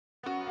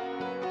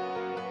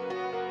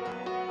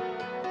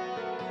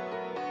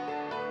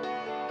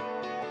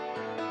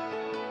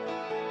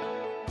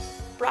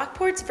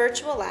Brockport's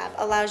virtual lab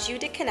allows you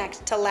to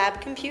connect to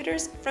lab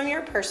computers from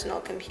your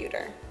personal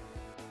computer.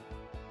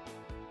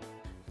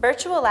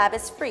 Virtual Lab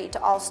is free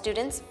to all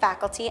students,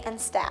 faculty, and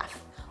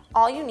staff.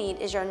 All you need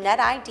is your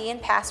NetID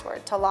and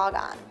password to log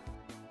on.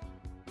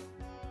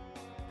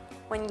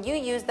 When you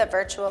use the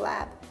virtual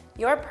lab,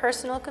 your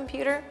personal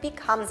computer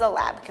becomes a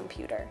lab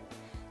computer.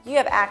 You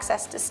have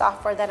access to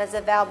software that is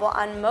available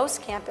on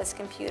most campus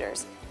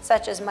computers,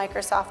 such as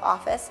Microsoft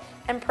Office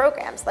and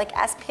programs like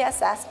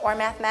SPSS or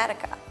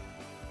Mathematica.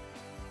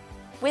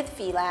 With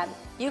VLab,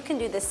 you can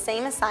do the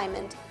same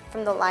assignment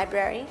from the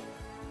library,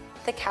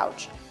 the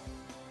couch,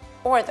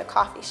 or the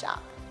coffee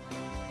shop.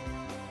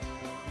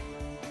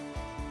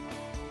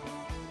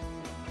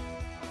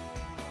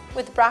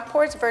 With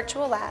Brockport's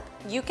virtual lab,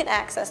 you can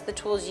access the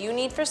tools you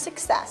need for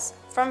success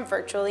from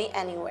virtually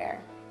anywhere.